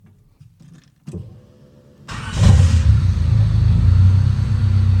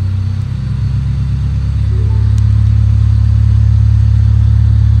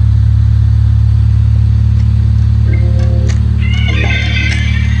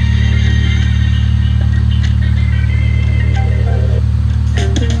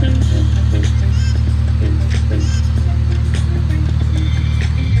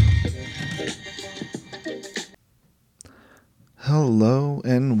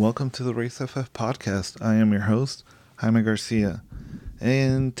welcome to the Race FF podcast. I am your host, Jaime Garcia.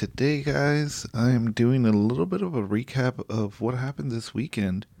 And today, guys, I am doing a little bit of a recap of what happened this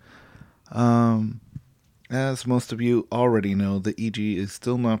weekend. As most of you already know, the EG is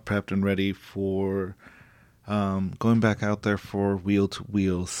still not prepped and ready for going back out there for wheel to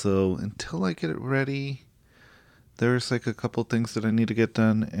wheel. So until I get it ready, there's like a couple things that I need to get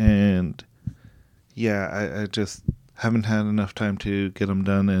done. And yeah, I just haven't had enough time to get them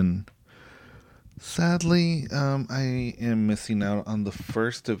done, and sadly, I am missing out on the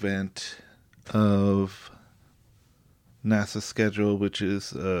first event of NASA's schedule, which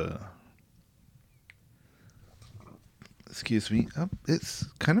is it's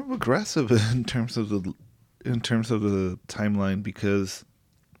kind of aggressive in terms of the timeline, because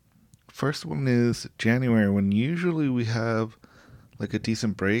first one is January, when usually we have like a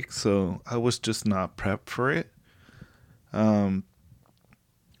decent break, so I was just not prepped for it. SoCal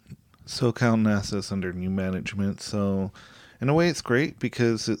NASA is under new management, so in a way it's great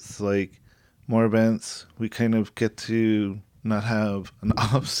because it's like more events. We kind of get to not have an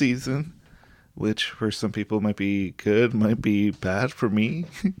off season, which for some people might be good, might be bad for me,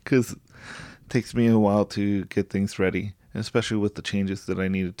 because it takes me a while to get things ready, especially with the changes that I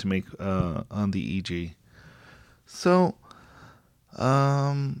needed to make on the EG. So,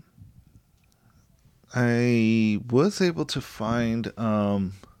 I was able to find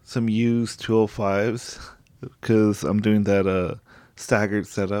some used 205s because I'm doing that staggered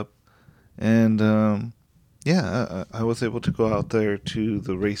setup. And I was able to go out there to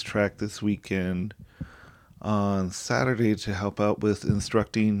the racetrack this weekend on Saturday to help out with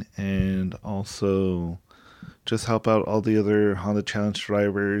instructing, and also just help out all the other Honda Challenge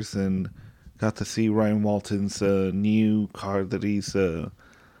drivers, and got to see Ryan Walton's new car that he's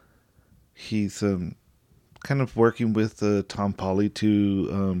kind of working with Tom Polly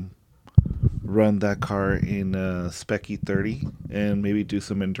to run that car in Spec E30 and maybe do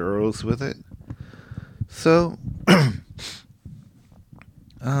some enduros with it. So, kind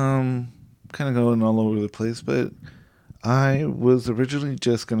of going all over the place, but I was originally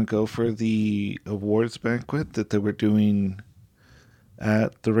just going to go for the awards banquet that they were doing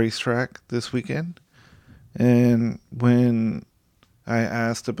at the racetrack this weekend. And when I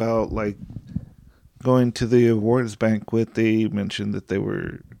asked about like going to the awards banquet, they mentioned that they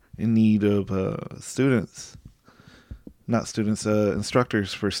were in need of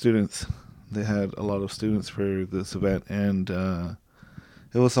instructors for students. They had a lot of students for this event, and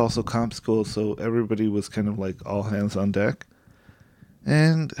it was also comp school, so everybody was kind of like all hands on deck.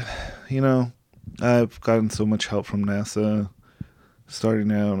 And, I've gotten so much help from NASA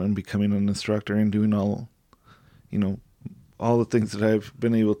starting out and becoming an instructor and doing all the things that I've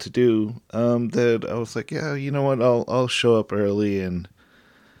been able to do, that I was like, yeah, you know what, I'll show up early and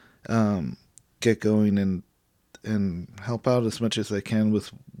get going and help out as much as I can with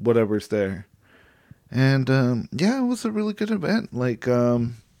whatever's there. And it was a really good event. Like,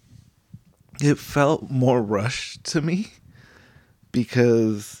 it felt more rushed to me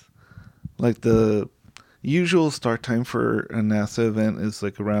because like the usual start time for a NASA event is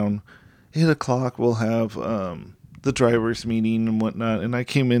like around 8 o'clock. We'll have the drivers meeting and whatnot, and I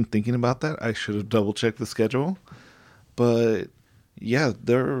came in thinking about that. I should have double checked the schedule, but yeah,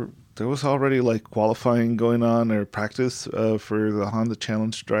 there was already like qualifying going on, or practice for the Honda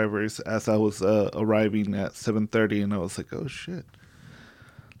Challenge drivers as I was arriving at 7:30, and I was like, oh shit,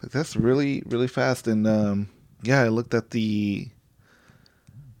 like that's really really fast. And I looked at the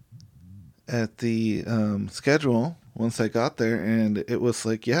schedule once I got there, and it was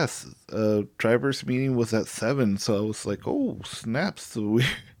like, yes, driver's meeting was at 7, so I was like, oh snaps, so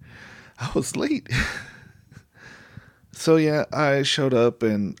I was late. So yeah, I showed up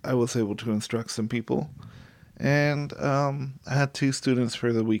and I was able to instruct some people, and I had 2 students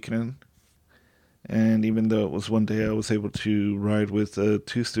for the weekend, and even though it was one day, I was able to ride with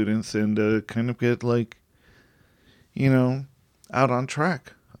 2 students and kind of get like, out on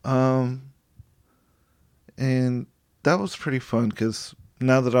track. And that was pretty fun, because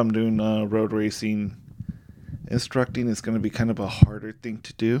now that I'm doing road racing, instructing is going to be kind of a harder thing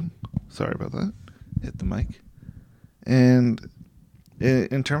to do. Sorry about that. Hit the mic. And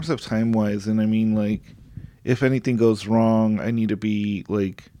in terms of time wise, and I mean, like, if anything goes wrong, I need to be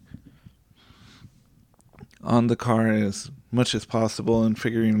like on the car as much as possible and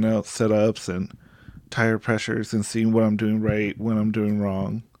figuring out setups and tire pressures and seeing what I'm doing right, what I'm doing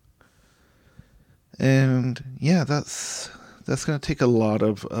wrong. And yeah, that's going to take a lot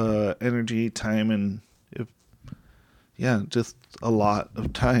of energy, time, and just a lot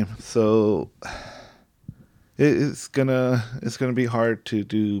of time. So it's gonna be hard to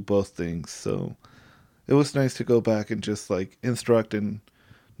do both things. So it was nice to go back and just like instruct and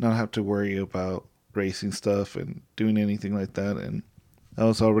not have to worry about racing stuff and doing anything like that. And I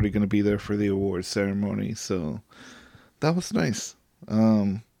was already going to be there for the awards ceremony, so that was nice.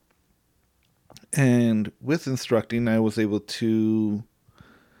 And with instructing, I was able to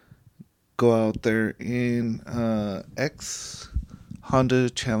go out there in X Honda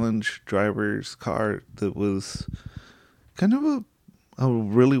Challenge driver's car that was kind of a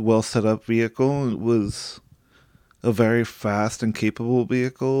really well set up vehicle. It was a very fast and capable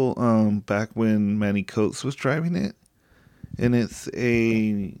vehicle back when Manny Coates was driving it. And it's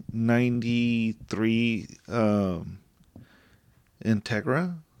a 93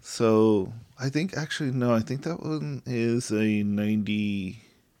 Integra. So I think actually, no, I think that one is a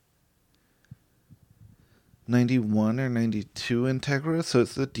 91 or 92 Integra. So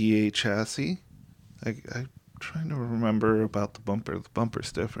it's the DA chassis. I'm trying to remember about the bumper. The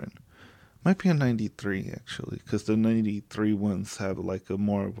bumper's different. Might be a 93 actually, because the 93 ones have like a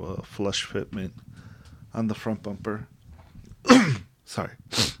more of a flush fitment on the front bumper. Sorry.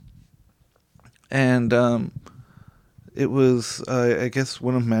 And it was, I guess,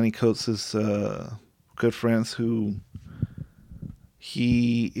 one of Manny Coates' good friends who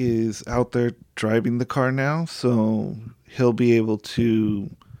he is out there driving the car now, so he'll be able to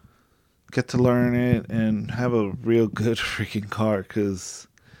get to learn it and have a real good freaking car. Because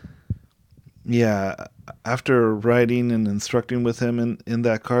yeah, after riding and instructing with him in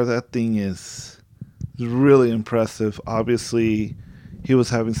that car, that thing is really impressive. Obviously, he was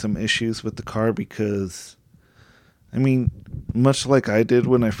having some issues with the car because, I mean, much like I did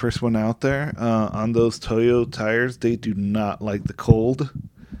when I first went out there, on those Toyo tires, they do not like the cold.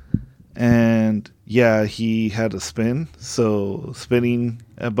 And yeah, he had a spin. So spinning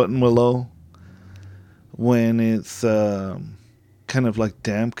at Buttonwillow when it's kind of like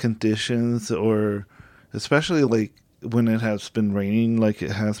damp conditions, or especially like when it has been raining like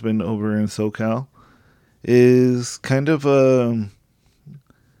it has been over in SoCal, is kind of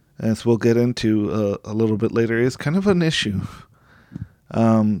as we'll get into a little bit later, is kind of an issue.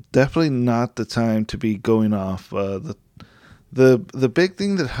 Definitely not the time to be going off. The big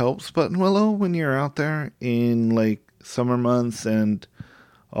thing that helps Buttonwillow when you're out there in like summer months and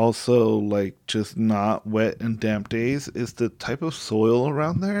also like just not wet and damp days is the type of soil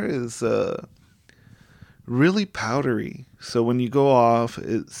around there is really powdery. So when you go off,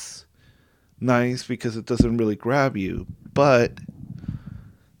 it's nice because it doesn't really grab you, but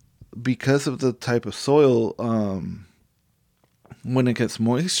because of the type of soil, when it gets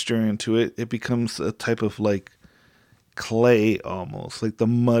moisture into it, it becomes a type of like clay almost. Like the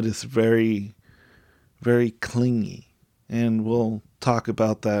mud is very, very clingy. And we'll talk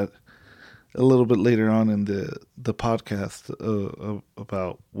about that a little bit later on in the podcast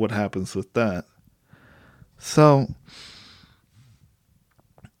about what happens with that. So,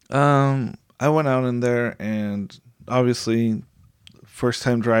 I went out in there and obviously first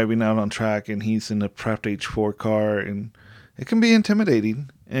time driving out on track, and he's in a prepped H4 car, and it can be intimidating.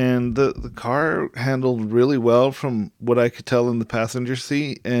 And the car handled really well from what I could tell in the passenger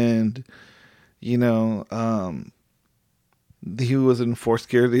seat. And, you know, he was in fourth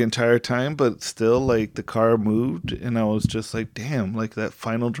gear the entire time, but still, like, the car moved. And I was just like, damn, like, that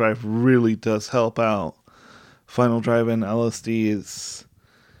final drive really does help out. Final drive and LSD is,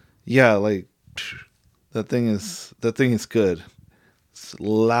 yeah, like, that thing is good. It's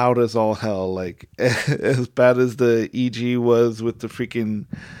loud as all hell, like as bad as the EG was with the freaking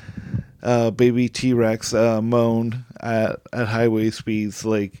baby T-Rex moan at highway speeds,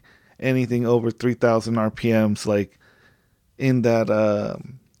 like anything over 3,000 RPMs, like in that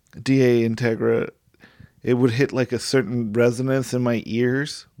DA Integra, it would hit like a certain resonance in my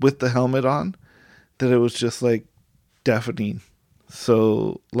ears with the helmet on that it was just like deafening.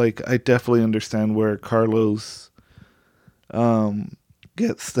 So like I definitely understand where Carlos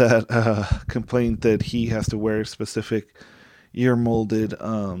gets that complaint that he has to wear specific ear molded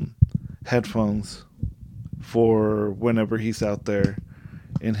headphones for whenever he's out there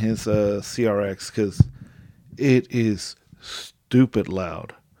in his CRX, because it is stupid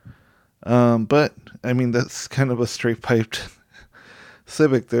loud. But I mean, that's kind of a straight piped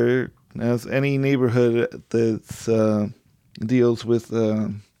Civic there, as any neighborhood that's deals with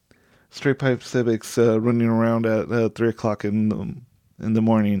straight pipe Civics running around at 3 o'clock in the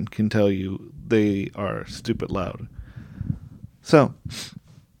morning can tell you, they are stupid loud. So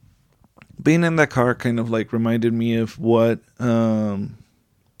being in that car kind of like reminded me of what kind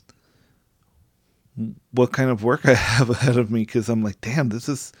of work I have ahead of me, because I'm like, damn, this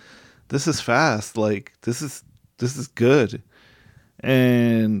is fast. Like, this is is good.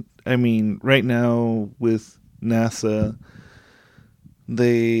 And I mean, right now with NASA,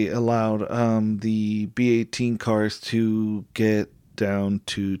 they allowed the B18 cars to get down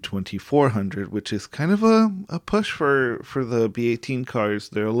to 2400, which is kind of a push for the B18 cars.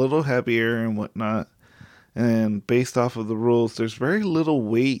 They're a little heavier and whatnot. And based off of the rules, there's very little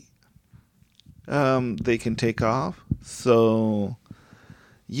weight they can take off. So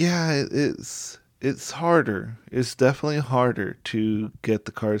yeah, it's harder. It's definitely harder to get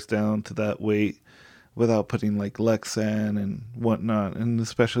the cars down to that weight without putting like Lexan and whatnot, and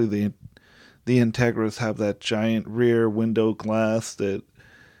especially the Integras have that giant rear window glass that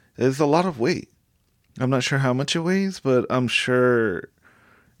is a lot of weight. I'm not sure how much it weighs, but I'm sure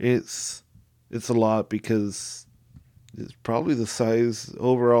it's it's a lot because it's probably the size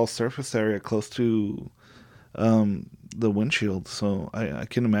overall surface area close to the windshield. So I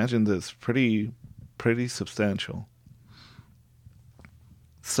can imagine that it's pretty substantial.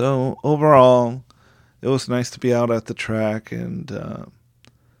 So overall, it was nice to be out at the track and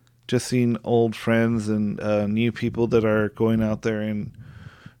just seeing old friends and new people that are going out there and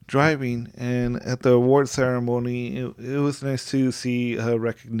driving. And at the award ceremony, it was nice to see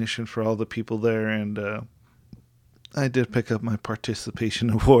recognition for all the people there. And I did pick up my participation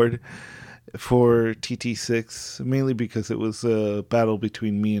award for TT6, mainly because it was a battle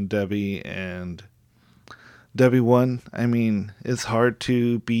between me and Debbie, and Debbie won. I mean, it's hard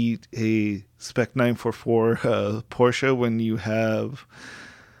to beat a Spec 944 Porsche when you have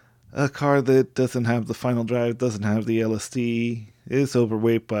a car that doesn't have the final drive, doesn't have the LSD, is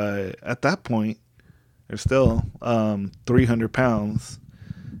overweight by, at that point, or still, 300 pounds,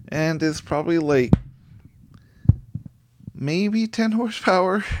 and is probably like maybe 10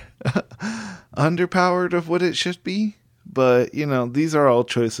 horsepower underpowered of what it should be. But, you know, these are all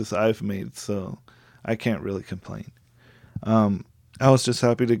choices I've made, so I can't really complain. I was just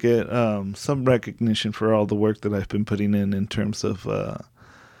happy to get some recognition for all the work that I've been putting in terms of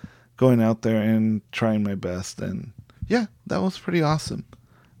going out there and trying my best. And yeah, that was pretty awesome.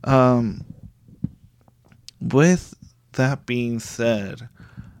 Um, with that being said,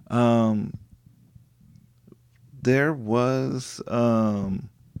 um, there was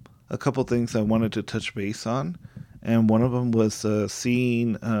a couple things I wanted to touch base on. And one of them was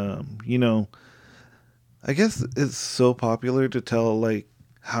seeing, I guess it's so popular to tell like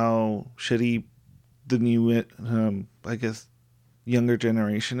how shitty the new, I guess, younger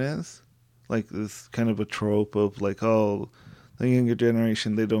generation is. Like this kind of a trope of like, oh, the younger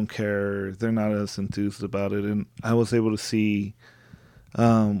generation, they don't care, they're not as enthused about it. And I was able to see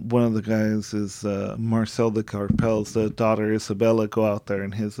one of the guys is Marcel de Carpel's the daughter Isabella go out there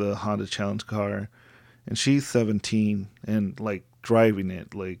in his Honda Challenge car, and she's 17 and like driving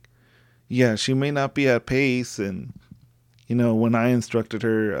it like, yeah, she may not be at pace, and you know, when I instructed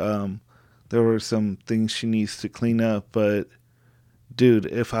her, there were some things she needs to clean up. But dude,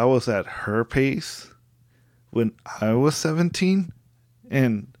 if I was at her pace when I was 17,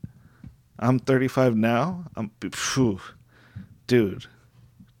 and I'm 35 now, phew, dude,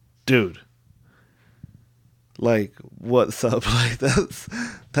 dude, like what's up? Like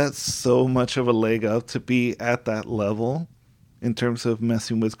that's so much of a leg up to be at that level in terms of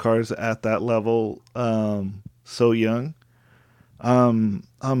messing with cars at that level so young.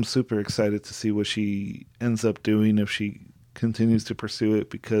 I'm super excited to see what she ends up doing if she continues to pursue it,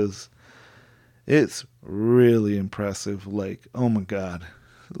 because it's really impressive. Like, oh my god,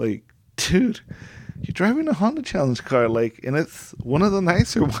 like, dude, you're driving a Honda Challenge car, like, and it's one of the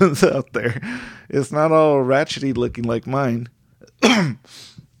nicer ones out there. It's not all ratchety looking like mine, and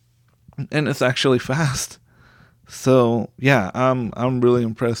it's actually fast. So yeah, I'm really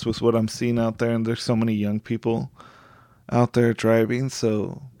impressed with what I'm seeing out there, and there's so many young people out there driving.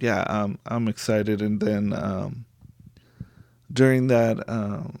 So yeah, I'm excited. And then during that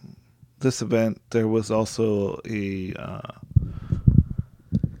this event, there was also a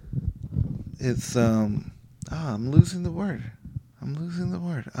it's I'm losing the word. I'm losing the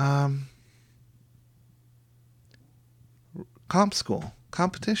word. Comp school.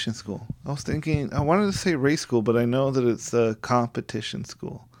 Competition school. I was thinking, I wanted to say race school, but I know that it's a competition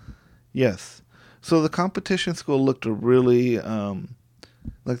school. Yes. So the competition school looked really,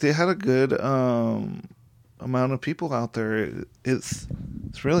 like they had a good amount of people out there. It's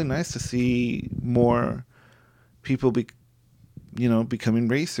really nice to see more people becoming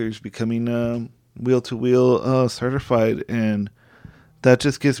racers, becoming wheel to wheel certified, and that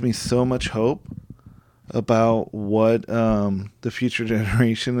just gives me so much hope about what the future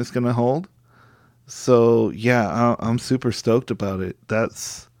generation is going to hold. So yeah, I'm super stoked about it.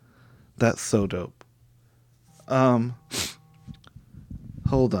 That's so dope. Um,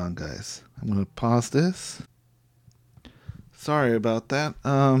 hold on, guys. I'm gonna pause this. Sorry about that.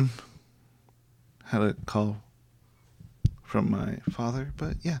 Had a call from my father,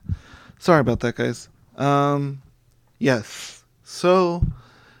 but yeah. Sorry about that, guys. Yes. So,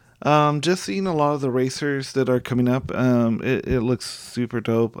 just seeing a lot of the racers that are coming up, it looks super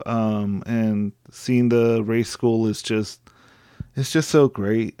dope. And seeing the race school is it's just so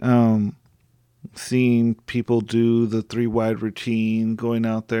great. Seeing people do the 3 wide routine, going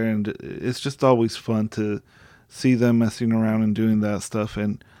out there, and it's just always fun to see them messing around and doing that stuff.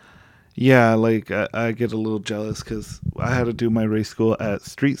 And yeah, like I get a little jealous because I had to do my race school at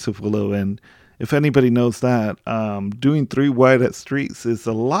Streets of Willow, and if anybody knows that, doing 3 wide at Streets is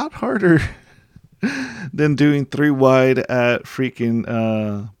a lot harder than doing 3 wide at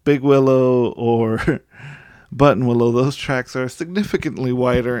freaking Big Willow or Button Willow. Those tracks are significantly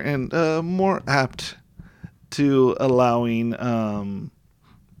wider and more apt to allowing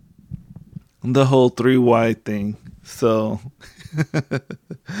the whole 3 wide thing. So,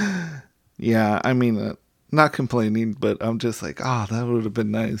 yeah, I mean, not complaining, but I'm just like, oh, that would have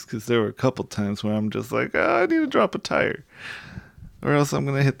been nice because there were a couple times where I'm just like, oh, I need to drop a tire or else I'm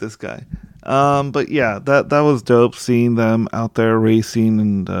gonna hit this guy. But yeah, that was dope seeing them out there racing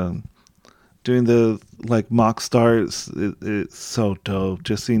and doing the like mock starts. It's so dope.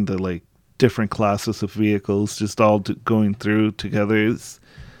 Just seeing the like different classes of vehicles just all going through together.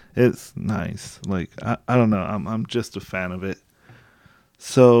 It's nice. Like I don't know. I'm just a fan of it.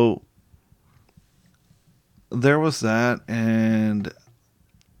 So there was that, and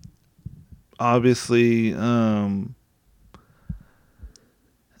obviously,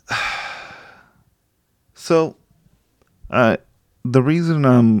 so I the reason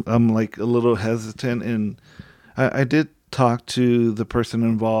I'm like a little hesitant, and I did talk to the person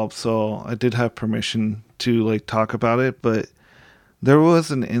involved, so I did have permission to like talk about it, but there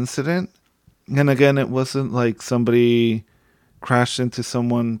was an incident, and again, it wasn't like somebody crashed into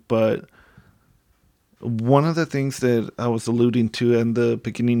someone, but one of the things that I was alluding to in the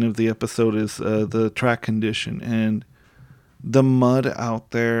beginning of the episode is the track condition, and the mud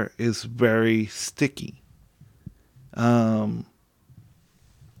out there is very sticky. Um,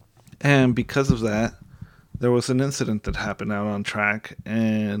 and because of that, there was an incident that happened out on track,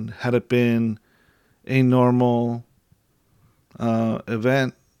 and had it been a normal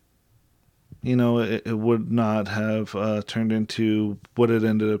event, it would not have turned into what it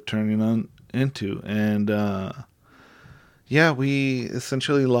ended up turning into. And yeah, we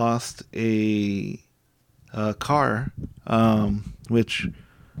essentially lost a car, which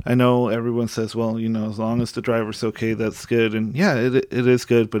I know everyone says, well, as long as the driver's okay, that's good. And yeah, it is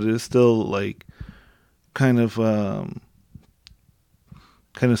good, but it is still like kind of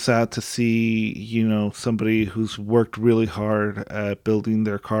sad to see, somebody who's worked really hard at building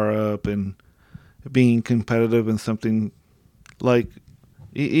their car up and being competitive in something like,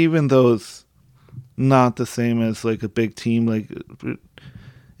 even though it's not the same as like a big team, like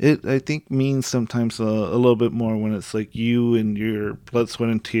it I think means sometimes a little bit more when it's like you and your blood, sweat,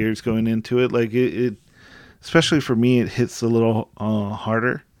 and tears going into it. Like it especially for me, it hits a little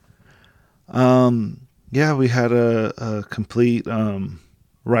harder. Yeah, we had a complete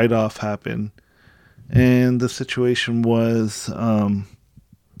write-off happen, and the situation was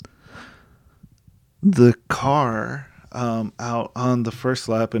the car out on the first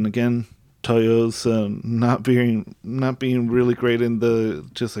lap, and again, Toyo's not being really great in the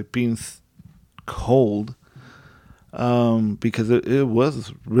just like being cold, because it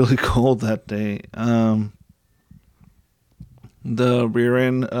was really cold that day. The rear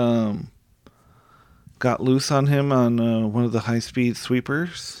end got loose on him on one of the high speed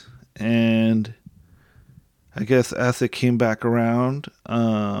sweepers, and I guess as it came back around,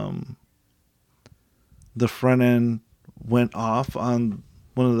 the front end went off on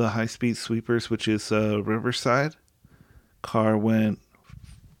one of the high speed sweepers, which is Riverside. Car went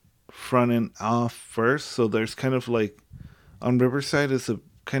front end off first, so there's kind of like on Riverside is a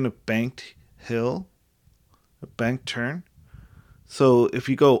kind of banked hill, a banked turn. So if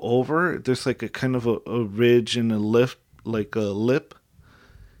you go over, there's like a kind of a ridge and a lift, like a lip.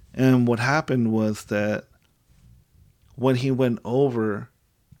 And what happened was that when he went over,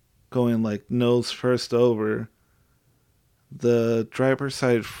 going like nose first over, the driver's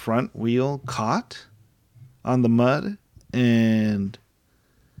side front wheel caught on the mud and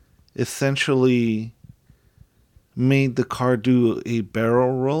essentially made the car do a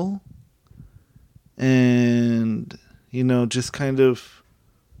barrel roll, and just kind of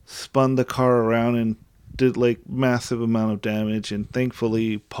spun the car around and did like massive amount of damage. And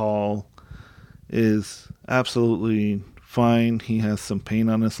thankfully Paul is absolutely fine. He has some pain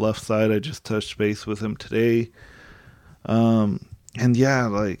on his left side. I just touched base with him today. And yeah,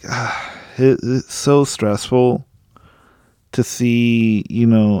 like it's so stressful to see,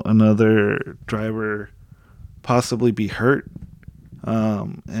 another driver possibly be hurt,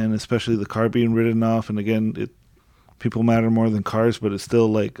 and especially the car being ridden off. And again, people matter more than cars, but it's still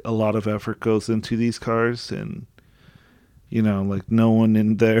like a lot of effort goes into these cars, and like no one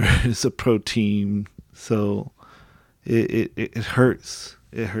in there is a pro team, so it hurts.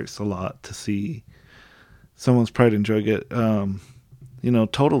 It hurts a lot to see someone's pride and joy get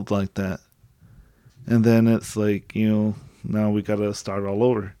totaled like that, and then it's like now we gotta start all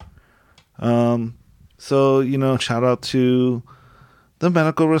over. So shout out to the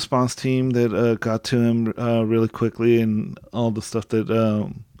medical response team that got to him really quickly, and all the stuff that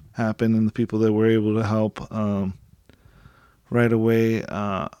happened, and the people that were able to help right away.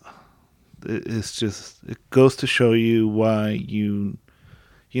 It goes to show you why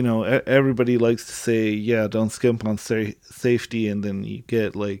everybody likes to say, yeah, don't skimp on safety, and then you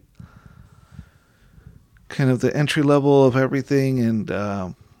get like kind of the entry level of everything, and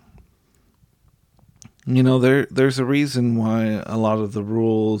there's a reason why a lot of the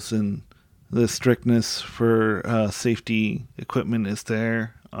rules and the strictness for safety equipment is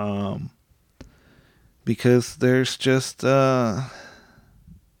there, because there's just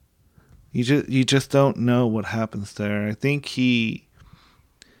you just don't know what happens there. I think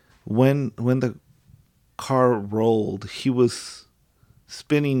when the car rolled, he was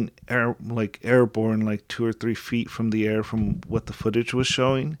spinning airborne, like 2 or 3 feet from the air from what the footage was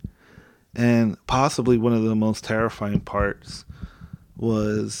showing. And possibly one of the most terrifying parts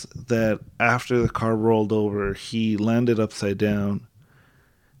was that after the car rolled over, he landed upside down.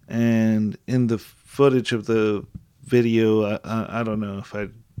 And in the footage of the video, I don't know if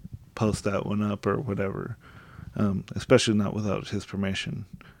I'd post that one up or whatever, especially not without his permission.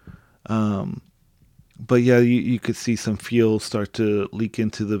 But yeah, you could see some fuel start to leak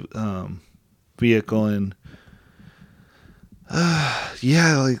into the vehicle, and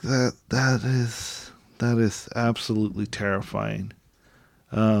yeah, like that is absolutely terrifying.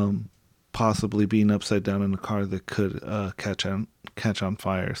 Possibly being upside down in a car that could catch on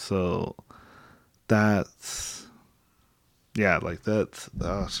fire. So that's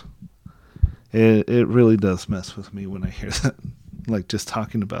it really does mess with me when I hear that, like just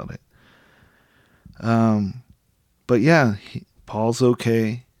talking about it. But yeah, Paul's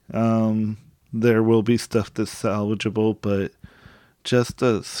okay. There will be stuff that's salvageable, but just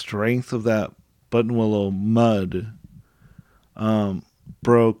the strength of that Buttonwillow mud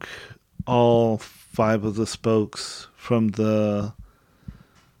broke all 5 of the spokes from the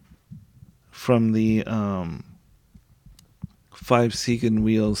 5 Segan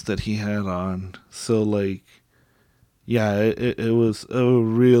wheels that he had on. So like, yeah, it was a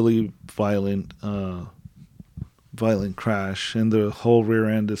really violent crash, and the whole rear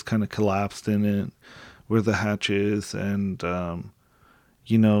end is kind of collapsed in it where the hatch is, and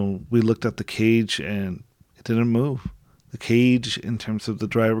we looked at the cage and it didn't move. The cage, in terms of the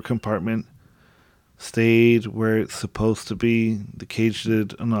driver compartment, stayed where it's supposed to be. The cage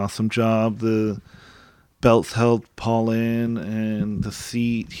did an awesome job. The belts held Paul in, and the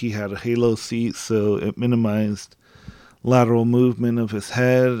seat, he had a halo seat, so it minimized lateral movement of his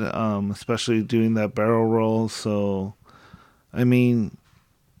head, especially doing that barrel roll. So, I mean,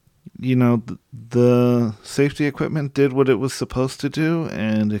 the safety equipment did what it was supposed to do,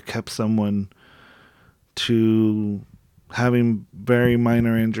 and it kept someone to having very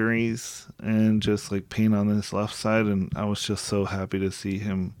minor injuries and just like pain on his left side. And I was just so happy to see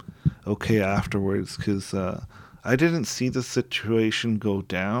him okay afterwards, because I didn't see the situation go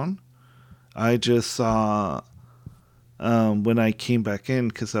down. I just saw when I came back in,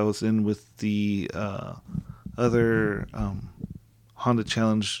 because I was in with the other Honda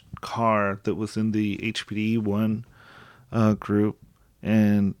Challenge car that was in the HPD 1 group,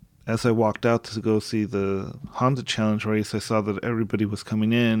 and as I walked out to go see the Honda Challenge race, I saw that everybody was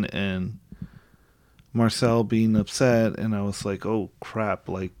coming in, and Marcel being upset, and I was like, oh crap,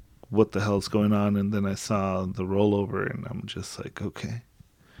 like what the hell's going on? And then I saw the rollover, and I'm just like, okay,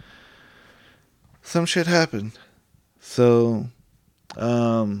 some shit happened. So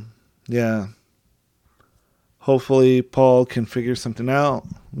yeah, hopefully Paul can figure something out.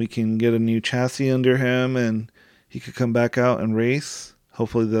 We can get a new chassis under him, and he could come back out and race.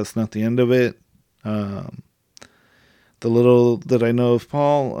 Hopefully that's not the end of it. The little that I know of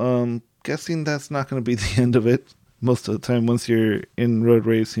Paul, guessing that's not going to be the end of it. Most of the time, once you're in road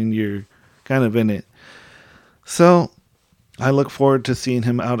racing, you're kind of in it. So I look forward to seeing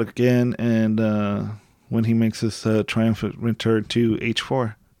him out again, and when he makes his triumphant return to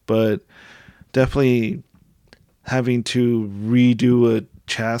H4. But definitely having to redo a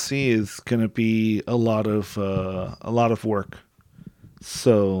chassis is going to be a lot of work.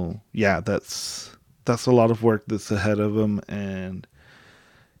 So yeah, that's a lot of work that's ahead of him, and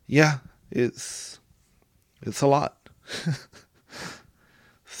yeah, it's a lot.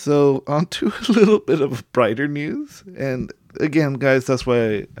 So on to a little bit of brighter news, and again, guys, that's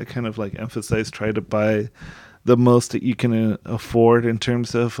why I kind of like emphasize try to buy the most that you can afford in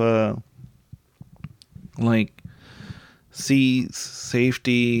terms of like seats,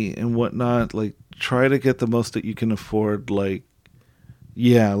 safety, and whatnot. Like try to get the most that you can afford. Like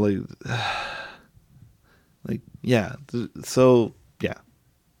yeah, like yeah. So yeah,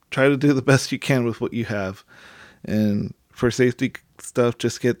 try to do the best you can with what you have, and for safety stuff,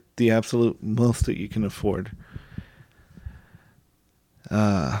 just get the absolute most that you can afford.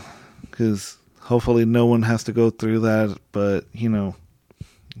 Because hopefully no one has to go through that, but you know,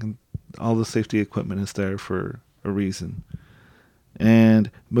 all the safety equipment is there for a reason.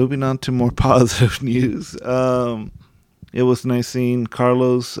 And moving on to more positive news, it was nice seeing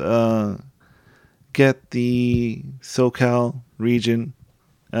Carlos get the SoCal region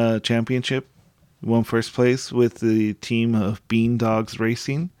championship. Won first place with the team of Bean Dogs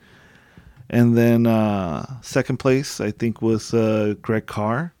Racing. And then second place, I think, was Greg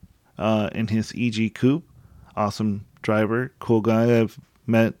Carr in his EG Coupe. Awesome driver, cool guy. I've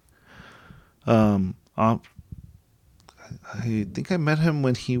met. I think I met him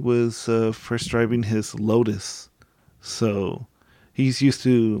when he was first driving his Lotus. So he's used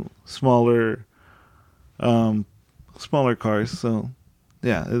to smaller cars. So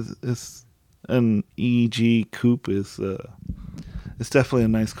yeah, it's an EG Coupe is it's definitely a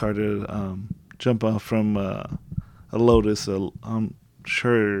nice car to jump off from a Lotus. I'm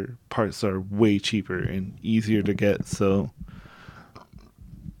sure parts are way cheaper and easier to get. So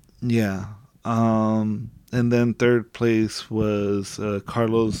yeah. And then third place was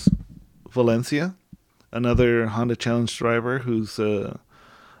Carlos Valencia, another Honda Challenge driver who's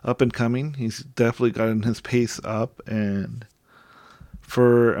up and coming. He's definitely gotten his pace up, and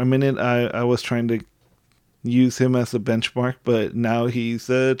for a minute I was trying to use him as a benchmark, but now he's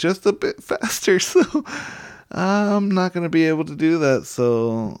just a bit faster, so I'm not going to be able to do that.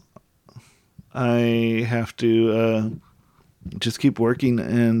 So I have to just keep working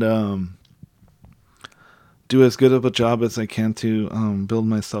and do as good of a job as I can to build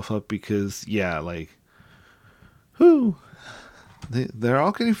myself up, because yeah, like whoo, they're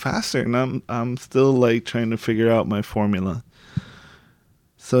all getting faster, and I'm still like trying to figure out my formula.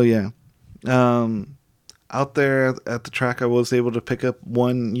 So yeah, out there at the track, I was able to pick up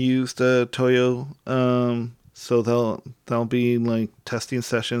one used Toyo. So there'll be like testing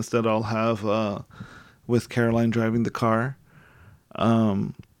sessions that I'll have with Caroline driving the car.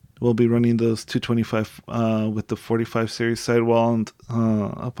 We'll be running those 225 with the 45 series sidewall and,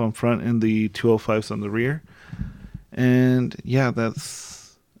 up on front, and the 205s on the rear. And yeah,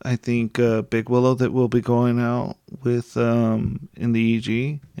 that's I think Big Willow that we'll be going out with in the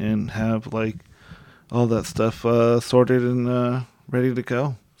EG, and have like all that stuff sorted and ready to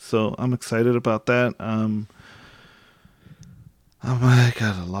go. So I'm excited about that. I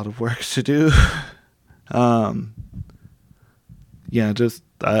got a lot of work to do. Yeah, just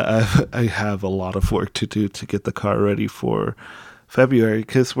I have a lot of work to do to get the car ready for February,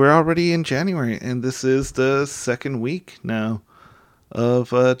 because we're already in January, and this is the second week now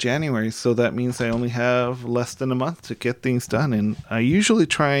of January. So that means I only have less than a month to get things done, and I usually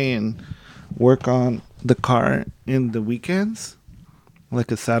try and work on the car in the weekends,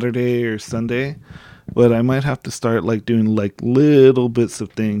 like a Saturday or Sunday, but I might have to start like doing like little bits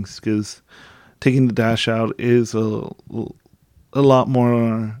of things, because taking the dash out is a lot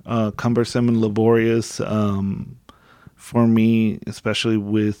more cumbersome and laborious for me, especially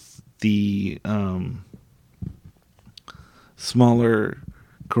with the smaller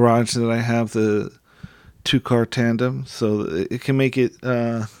garage that I have, the 2-car tandem, so it can make it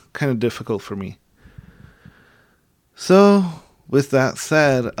kind of difficult for me. So with that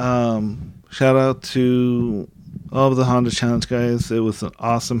said, shout out to all of the Honda Challenge guys. It was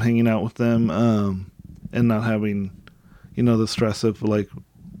awesome hanging out with them, and not having the stress of like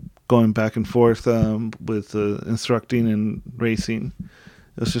going back and forth with instructing and racing.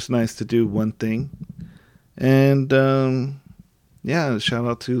 It was just nice to do one thing. And yeah, shout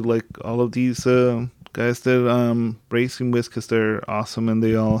out to like all of these guys that I'm racing with, because they're awesome and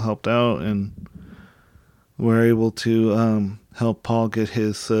they all helped out, and were able to help Paul get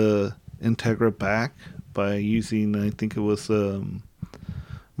his Integra back by using, I think it was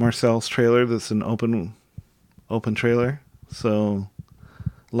Marcel's trailer. That's an open open trailer, so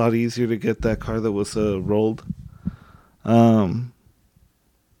a lot easier to get that car that was rolled. Um,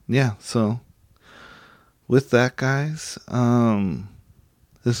 yeah, so with that, guys,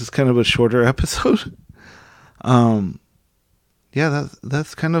 this is kind of a shorter episode. um, yeah,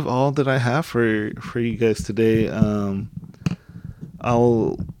 that's kind of all that I have for you guys today.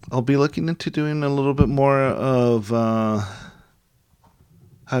 I'll I'll be looking into doing a little bit more of how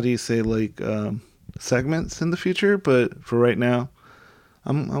do you say, like, segments in the future, but for right now,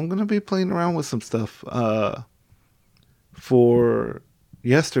 I'm gonna be playing around with some stuff. For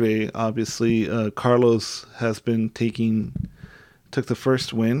yesterday, obviously, Carlos has been took the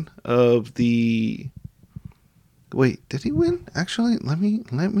first win of the. Wait, did he win? Actually, let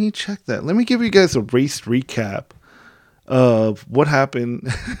me check that. Let me give you guys a race recap of what happened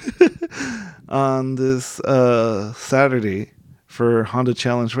on this Saturday for Honda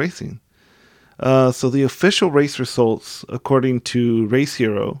Challenge Racing. So the official race results, according to Race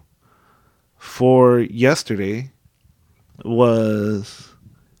Hero, for yesterday was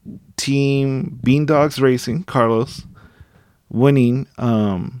Team Beandogs Racing, Carlos, winning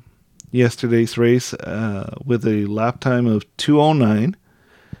yesterday's race with a lap time of 2:09,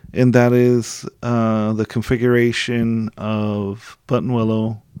 and that is the configuration of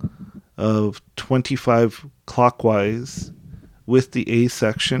Buttonwillow of 25 clockwise with the A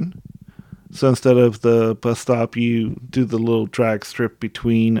section. So instead of the bus stop, you do the little drag strip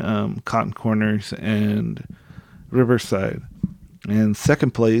between Cotton Corners and Riverside. And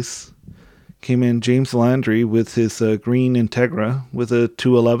second place came in James Landry with his green Integra with a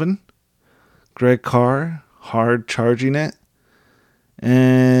 211. Greg Carr, hard charging it.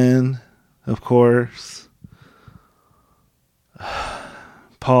 And, of course,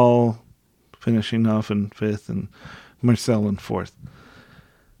 Paul finishing off in fifth and Marcel in fourth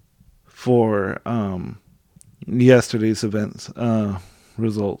for yesterday's events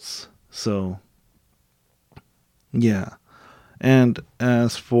results. So, yeah. And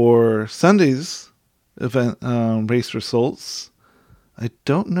as for Sunday's event race results, I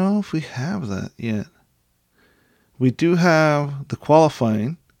don't know if we have that yet. We do have the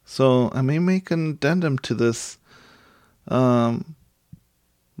qualifying, so I may make an addendum to this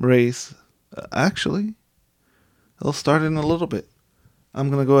race. Actually, it'll start in a little bit. I'm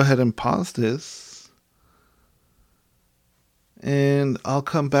going to go ahead and pause this, and I'll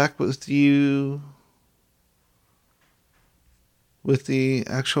come back with you with the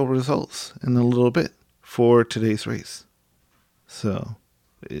actual results in a little bit for today's race. So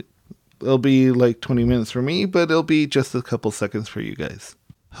it'll be like 20 minutes for me, but it'll be just a couple seconds for you guys.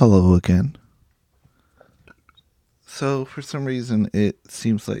 Hello again. So for some reason, it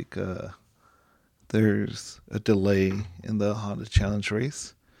seems like there's a delay in the Honda Challenge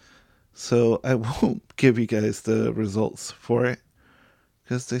race. So I won't give you guys the results for it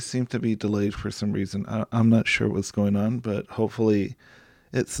because they seem to be delayed for some reason. I'm not sure what's going on, but hopefully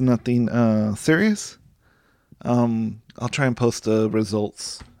it's nothing serious. I'll try and post the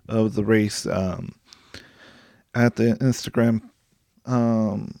results of the race at the Instagram,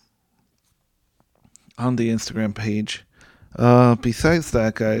 on the Instagram page. Besides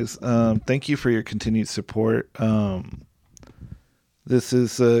that, guys, thank you for your continued support. This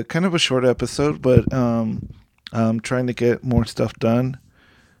is kind of a short episode, but I'm trying to get more stuff done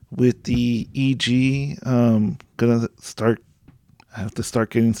with the EG. I have to start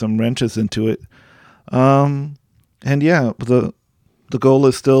getting some wrenches into it. And yeah, the goal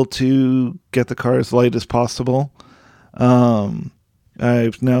is still to get the car as light as possible.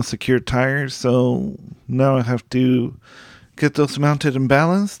 I've now secured tires, so now I have to get those mounted and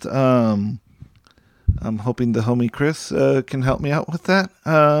balanced. I'm hoping the homie Chris can help me out with that.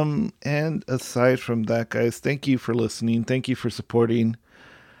 And aside from that, guys, thank you for listening. Thank you for supporting.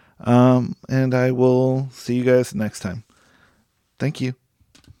 And I will see you guys next time. Thank you.